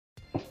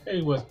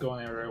Hey, what's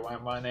going on,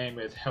 everyone? My name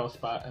is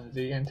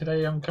HellSpartanZ, and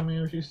today I'm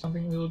coming with you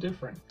something a little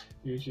different.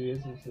 Usually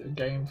it's a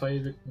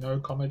gameplay, no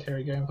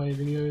commentary gameplay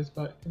videos,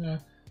 but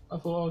I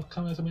thought I'd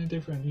come with something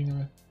different.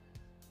 The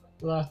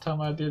last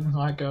time I did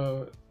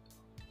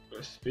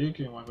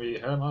speaking when we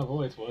heard my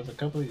voice was a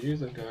couple of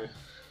years ago,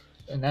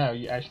 and now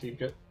you actually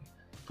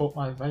put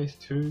my face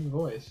to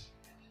voice.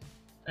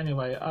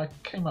 Anyway, I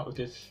came up with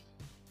this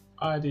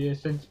idea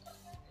since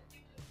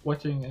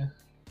watching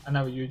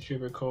another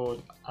YouTuber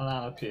called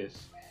Alanah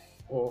Pearce,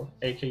 or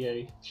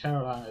aka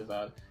Caroline,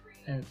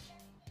 and it's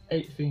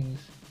 8 things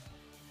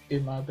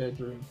in my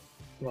bedroom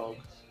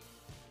vlogs.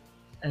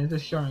 And it's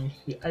just showing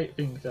the 8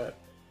 things that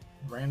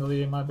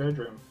randomly in my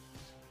bedroom.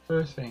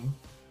 First thing,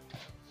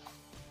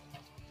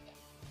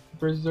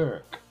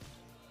 Berserk.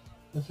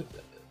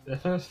 The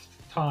first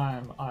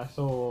time I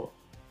saw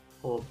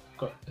or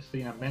got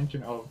seen a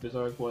mention of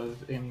Berserk was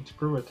in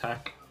Screw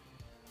Attack,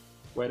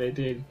 where they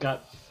did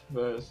Guts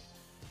vs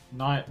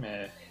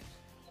Nightmare,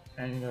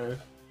 and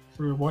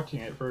through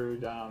watching it through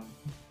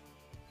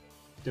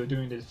they were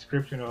doing the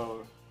description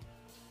of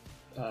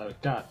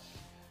Guts,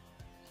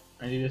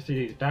 and you just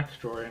see his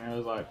backstory, and I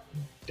was like,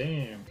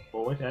 damn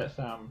boy, that's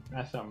some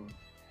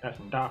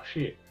dark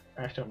shit,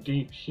 that's some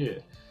deep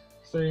shit.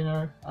 So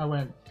I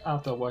went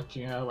after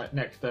watching it.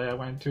 Next day I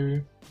went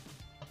to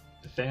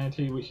the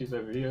Sanity, which is a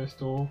video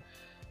store,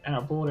 and I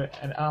bought it,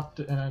 and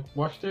I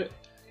watched it,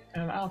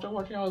 and after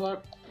watching I was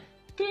like,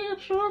 damn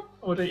son,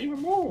 or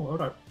even more. I was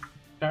like,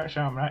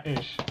 that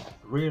is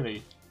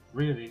really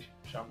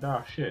some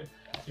dark shit.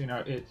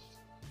 It's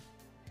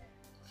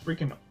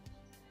freaking,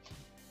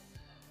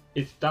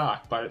 it's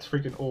dark, but it's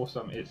freaking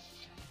awesome.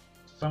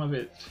 Some of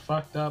it's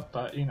fucked up,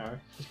 but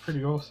it's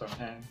pretty awesome.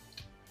 And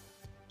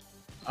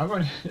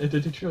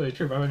it's truly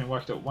true. I've only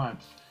watched it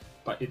once,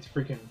 but it's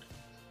freaking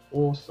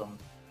awesome.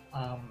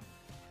 I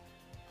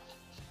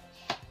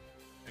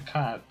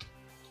can't,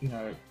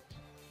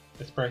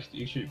 express that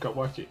you should go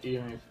watch it,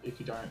 even if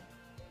you don't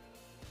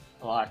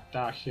like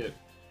dark shit.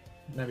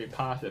 Maybe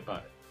pass it,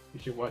 but you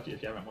should watch it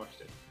if you haven't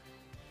watched it.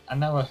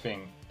 Another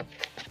thing,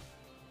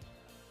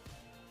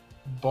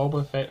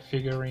 Boba Fett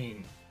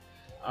figurine.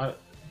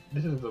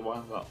 This is one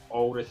of the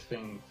oldest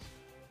things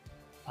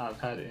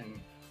I've had in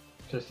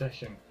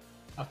possession.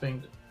 I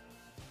think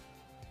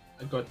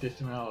I got this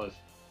when I was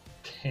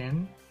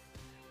 10,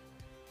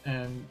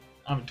 and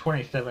I'm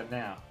 27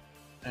 now,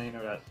 and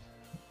that's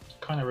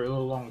kind of a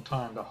little long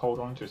time to hold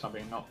on to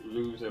something, not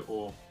lose it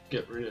or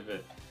get rid of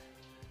it.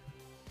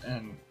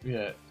 And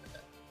yeah,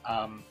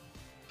 I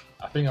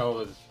think it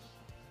was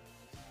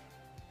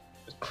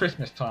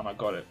Christmas time I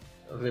got it,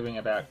 living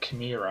about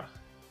Chimera,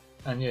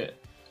 and yet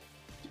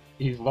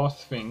he's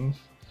lost things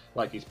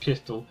like his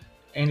pistol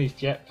and his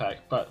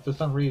jetpack, but for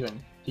some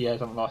reason he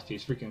hasn't lost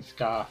his freaking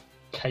scarf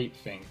cape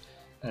thing,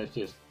 and it's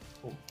just,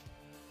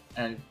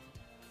 and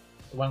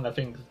one of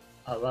the things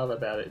I love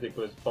about it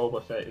because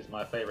Boba Fett is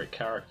my favorite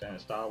character in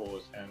Star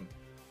Wars, and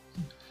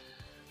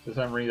for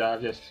some reason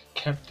I've just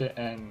kept it,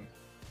 and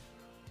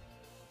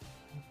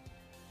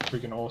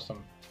freaking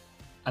awesome.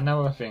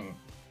 Another thing,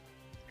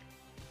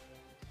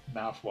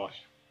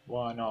 mouthwash.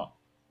 Why not?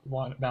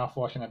 Why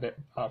mouthwash in a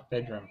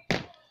bedroom?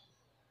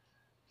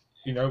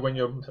 When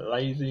you're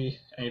lazy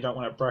and you don't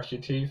want to brush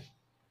your teeth,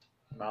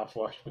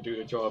 mouthwash will do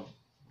the job.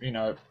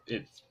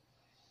 It's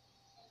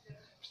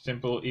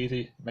simple,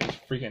 easy, makes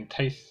your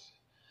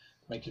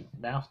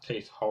mouth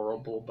taste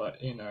horrible, but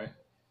it's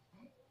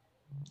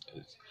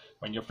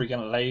when you're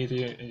freaking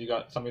lazy and you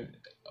got something,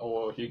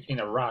 or you're in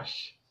a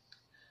rush,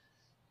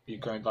 you're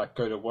going to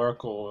go to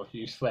work, or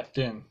you slept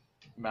in,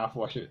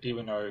 mouthwash,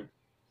 even though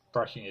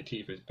brushing your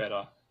teeth is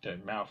better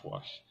than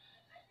mouthwash.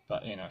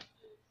 But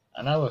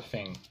another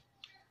thing,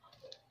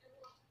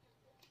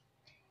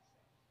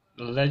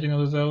 the Legend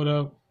of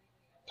Zelda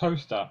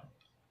poster.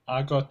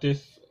 I got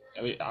this.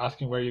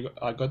 Asking where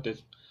I got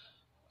this.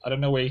 I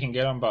don't know where you can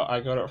get them, but I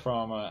got it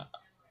from a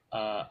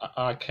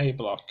arcade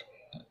block.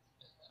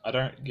 I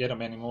don't get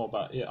them anymore,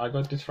 but yeah, I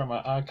got this from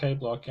an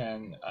arcade block,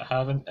 and I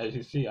haven't, as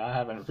you see, I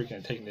haven't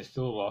freaking taken this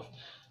silver off.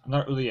 I'm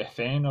not really a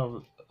fan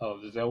of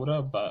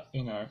Zelda, but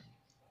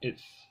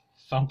it's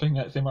something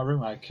that's in my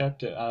room. I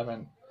kept it. I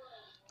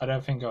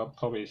don't think I'll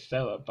probably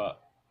sell it,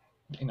 but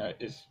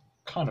it's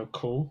kind of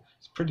cool.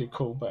 It's pretty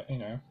cool, but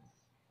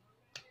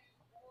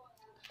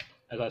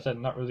as I said,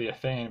 not really a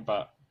fan,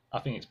 but I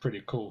think it's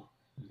pretty cool.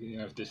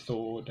 The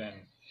sword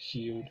and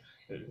shield.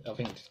 I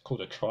think it's called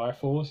a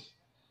Triforce.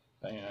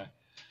 But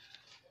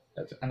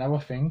that's another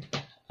thing.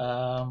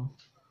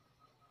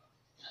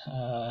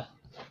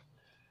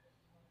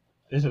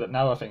 This is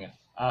another thing.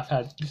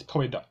 This is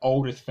probably the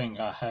oldest thing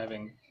I have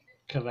in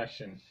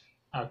collection.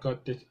 I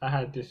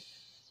had this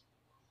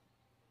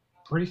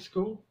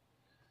preschool.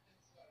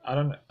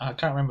 I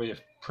can't remember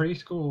if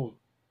preschool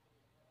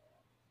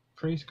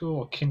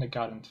or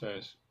kindergarten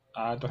first.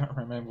 I don't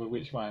remember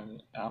which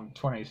one. I'm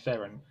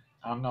 27.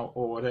 I'm not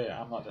all there.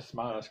 I'm not the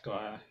smartest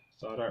guy,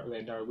 so I don't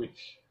really know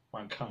which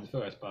one comes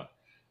first. But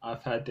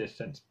I've had this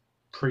since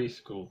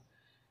preschool,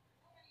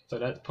 so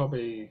that's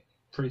probably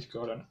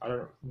preschool. I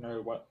don't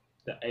know what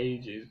the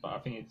ages, but I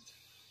think it's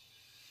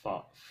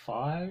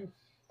five. I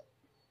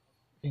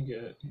think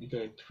you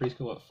go to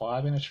preschool at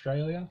 5 in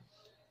Australia.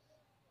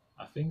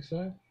 I think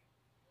so.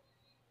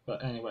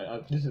 But anyway,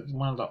 this is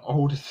one of the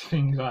oldest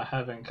things I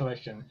have in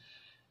collection.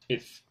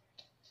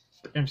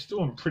 I'm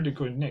still in pretty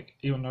good nick,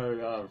 even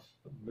though I've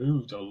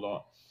moved a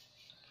lot.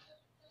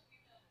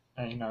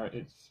 And I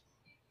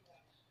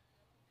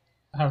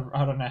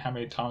don't know how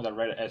many times I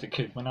read it as a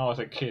kid. When I was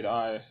a kid,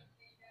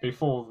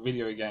 before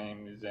video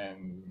games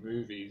and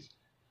movies,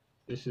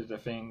 this is the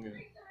thing.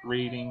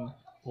 Reading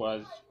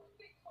was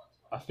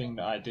a thing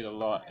that I did a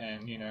lot,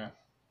 and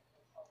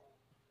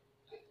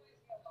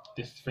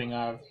this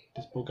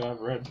book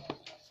I've read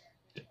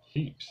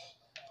heaps.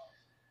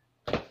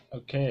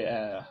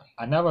 Okay,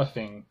 another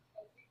thing,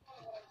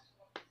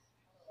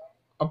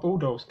 a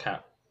bulldog's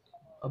cap,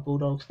 a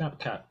bulldog snap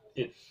cap.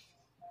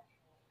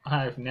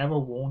 I've never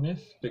worn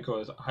this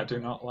because I do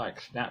not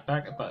like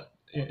snapback. But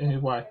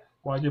why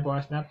do you buy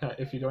a snap cap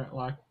if you don't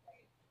like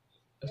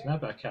a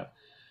snapback cap?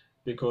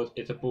 Because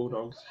it's a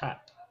Bulldogs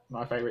hat.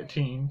 My favorite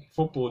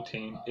football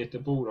team, is the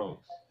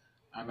Bulldogs.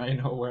 I may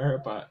not wear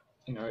it, but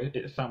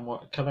it's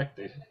somewhat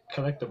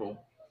collectible.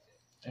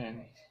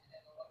 And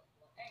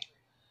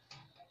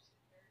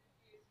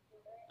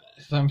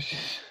some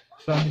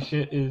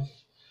shit is,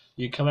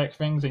 you collect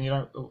things and you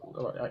don't,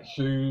 like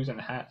shoes and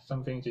hats.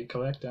 Some things you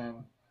collect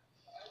and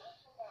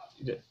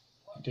you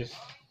just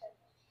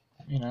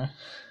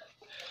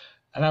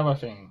another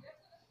thing,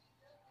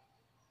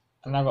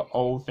 another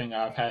old thing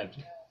I've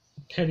had,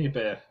 teddy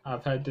bear.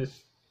 I've had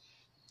this,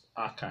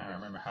 I can't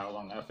remember how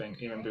long. I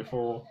think even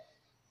before,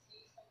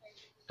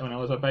 when I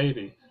was a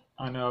baby.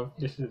 I know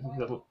this is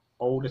the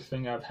oldest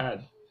thing I've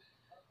had.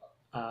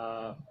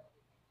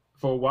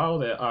 For a while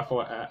there, I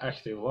thought I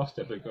actually lost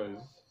it because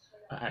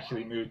I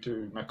actually moved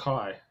to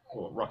Mackay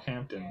or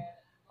Rockhampton,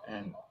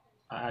 and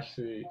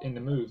in the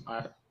move,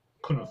 I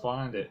couldn't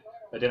find it.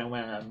 But then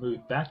when I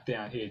moved back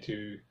down here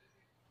to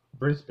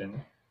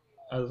Brisbane,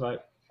 I was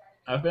like,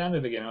 I found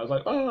it again. I was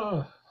like,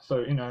 oh,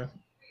 so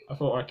I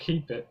thought I'd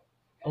keep it.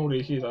 All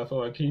these years, I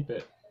thought I'd keep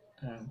it,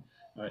 and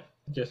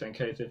just in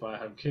case if I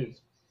have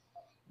kids,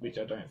 which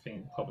I don't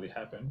think will probably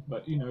happen.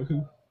 But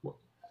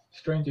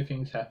stranger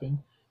things happen.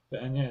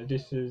 But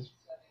this is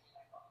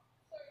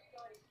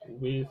a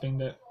weird thing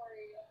that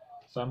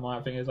some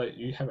might think is like,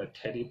 you have a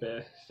teddy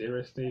bear?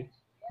 Seriously,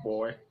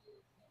 boy,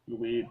 you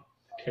weird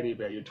teddy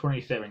bear. You're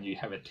 27, you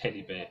have a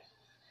teddy bear.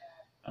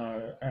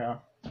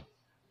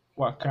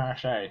 What can I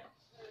say?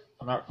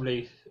 I don't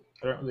really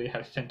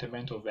have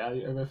sentimental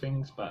value over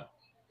things, but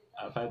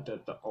I've had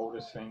the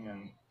oldest thing,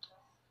 and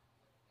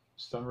for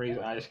some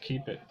reason I just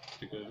keep it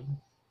because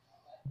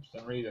for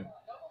some reason.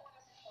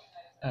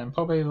 And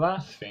probably the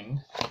last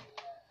thing,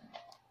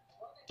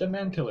 The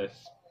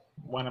Mentalist,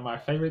 one of my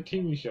favorite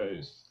TV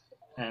shows,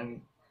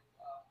 and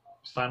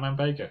Simon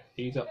Baker,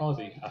 he's an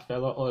Aussie, a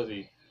fellow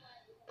Aussie,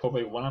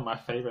 probably one of my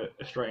favorite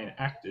Australian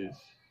actors.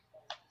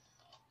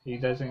 He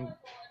doesn't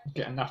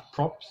get enough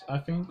props, I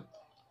think.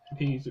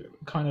 He's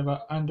kind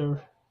of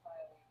underrated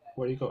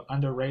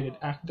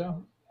actor,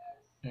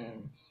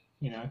 and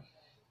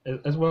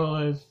as well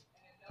as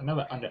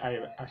another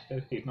underrated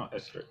actor. He's not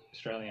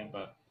Australian,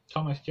 but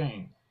Thomas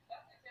Jane.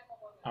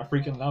 I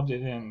freaking loved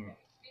it in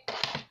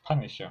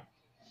Punisher.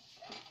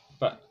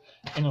 But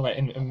anyway,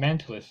 in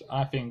Mentalist,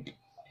 I think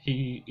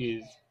he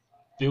is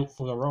built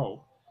for the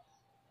role.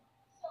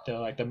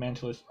 The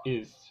Mentalist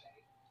is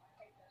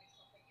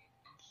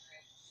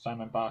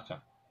Simon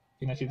Barker. I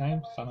think that's his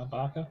name, Simon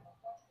Barker.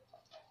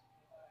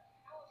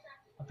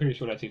 I'm pretty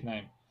sure that's his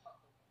name.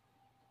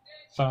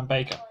 Simon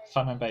Baker,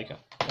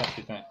 that's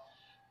his name.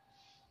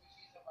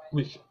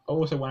 Which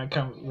also, when it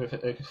comes with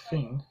a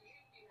thing,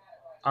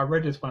 I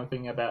read this one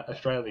thing about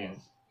Australians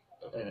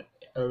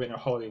over in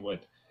Hollywood.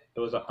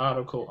 There was an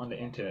article on the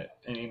internet,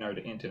 and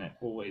the internet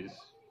always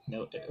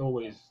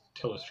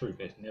tells the truth.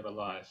 It never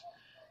lies.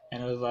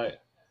 And it was like,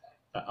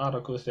 the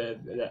article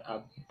said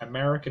that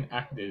American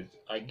actors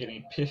are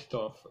getting pissed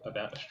off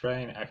about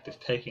Australian actors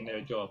taking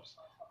their jobs.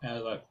 And I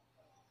was like,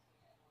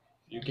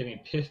 you're getting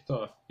pissed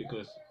off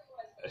because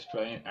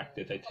Australian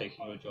actors are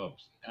taking your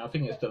jobs. And I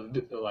think it's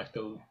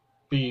the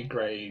B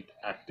grade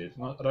actors.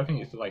 I don't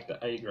think it's the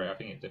A grade. I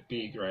think it's the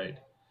B grade.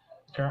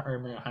 I can't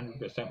remember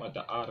 100% what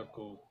the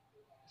article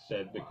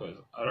said because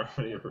I don't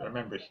really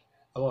remember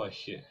a lot of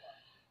shit.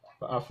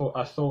 But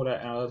I saw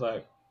that and I was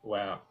like,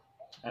 wow,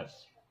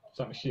 that's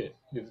some shit.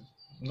 There's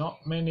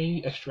not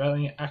many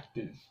Australian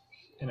actors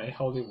in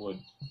Hollywood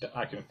that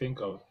I can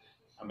think of.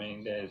 I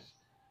mean,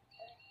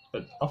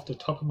 but off the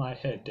top of my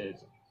head,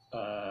 there's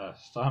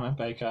Simon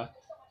Baker,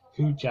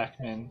 Hugh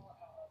Jackman,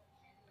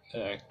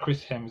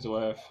 Chris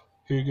Hemsworth,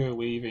 Hugo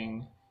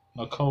Weaving,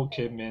 Nicole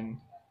Kidman,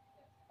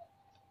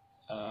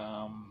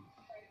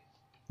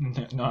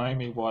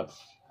 Naomi Watts,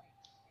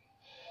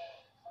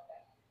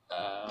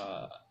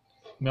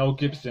 Mel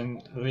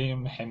Gibson,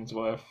 Liam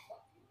Hemsworth.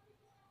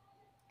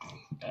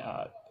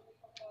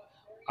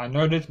 I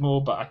know there's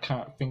more, but I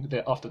can't think of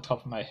it off the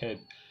top of my head.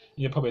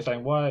 You're probably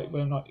saying, why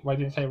didn't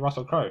you say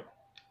Russell Crowe?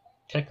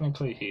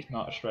 Technically, he's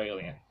not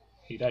Australian.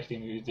 He's actually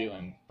in New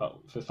Zealand, but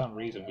for some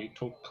reason we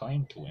took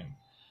claim to him.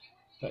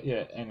 But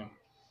yeah,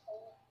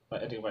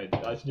 but anyway,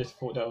 I just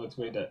thought that was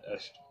weird that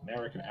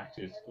American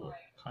actors were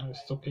kind of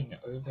sucking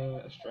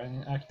over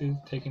Australian actors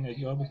taking their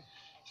job.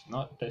 It's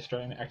not the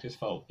Australian actors'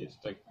 fault. It's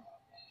the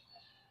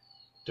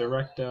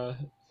director.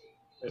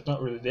 It's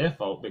not really their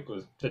fault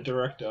because the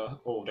director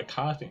or the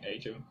casting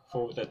agent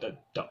for the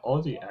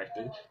Aussie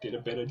actor did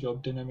a better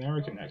job than the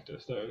American actor.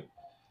 So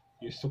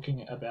you're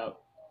sucking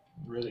about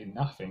really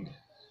nothing.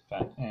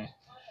 But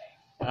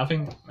I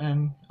think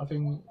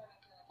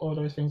all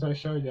those things I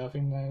showed you, I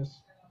think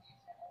there's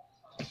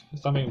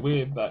something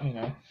weird. But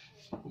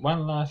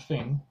one last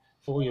thing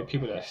for all you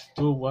people that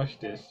still watch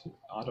this,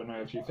 I don't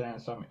know if you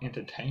found some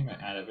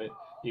entertainment out of it,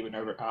 even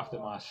over after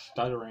my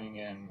stuttering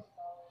and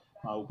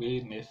my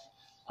weirdness.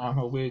 I'm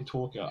a weird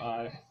talker.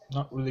 I'm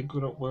not really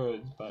good at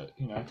words, but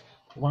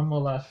one more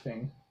last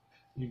thing.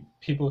 You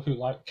people who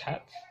like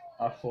cats,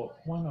 I thought,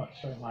 why not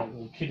show my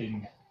little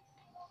kitten?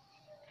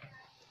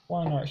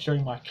 Why not show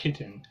my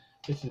kitten?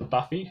 This is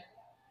Buffy.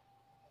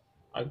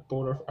 I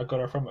got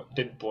her from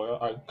didn't buy her.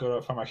 I got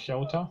her from a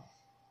shelter.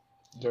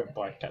 You don't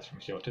buy cats from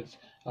shelters.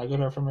 I got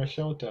her from a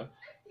shelter.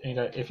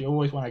 If you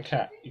always want a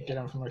cat, you get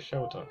them from a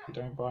shelter. You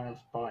don't buy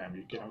them.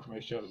 You get them from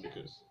a shelter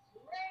because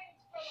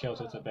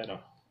shelters are better.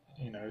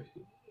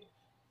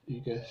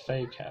 You can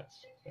save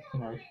cats.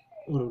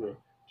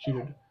 She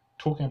was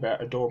talking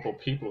about adorable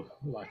people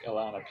like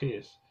Alanah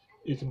Pearce.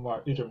 Isn't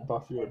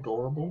Buffy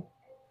adorable?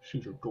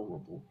 She's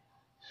adorable.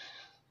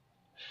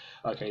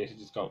 Okay, this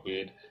just got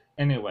weird.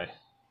 Anyway,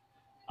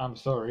 I'm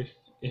sorry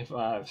if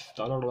I've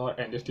stuttered a lot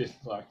and if this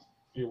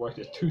you watch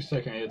this 2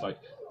 seconds, it's like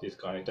this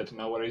guy doesn't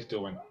know what he's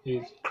doing.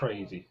 He's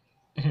crazy.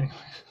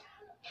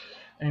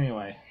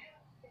 Anyway,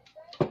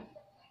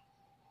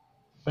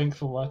 thanks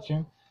for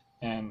watching.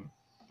 And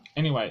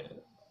anyway,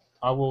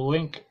 I will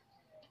link,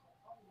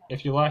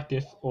 if you like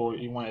this or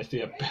you want to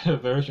see a better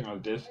version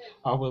of this,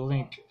 I will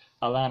link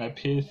Alanah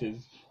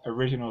Pearce's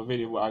original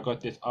video where I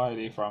got this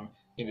idea from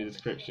in the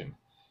description.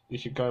 You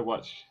should go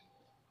watch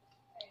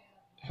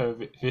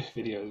this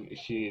video.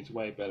 She is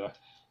way better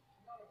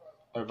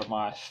over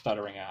my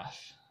stuttering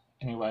ass.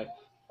 Anyway,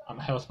 I'm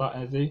Hell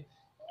Spartan Z,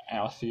 and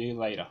I'll see you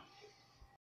later.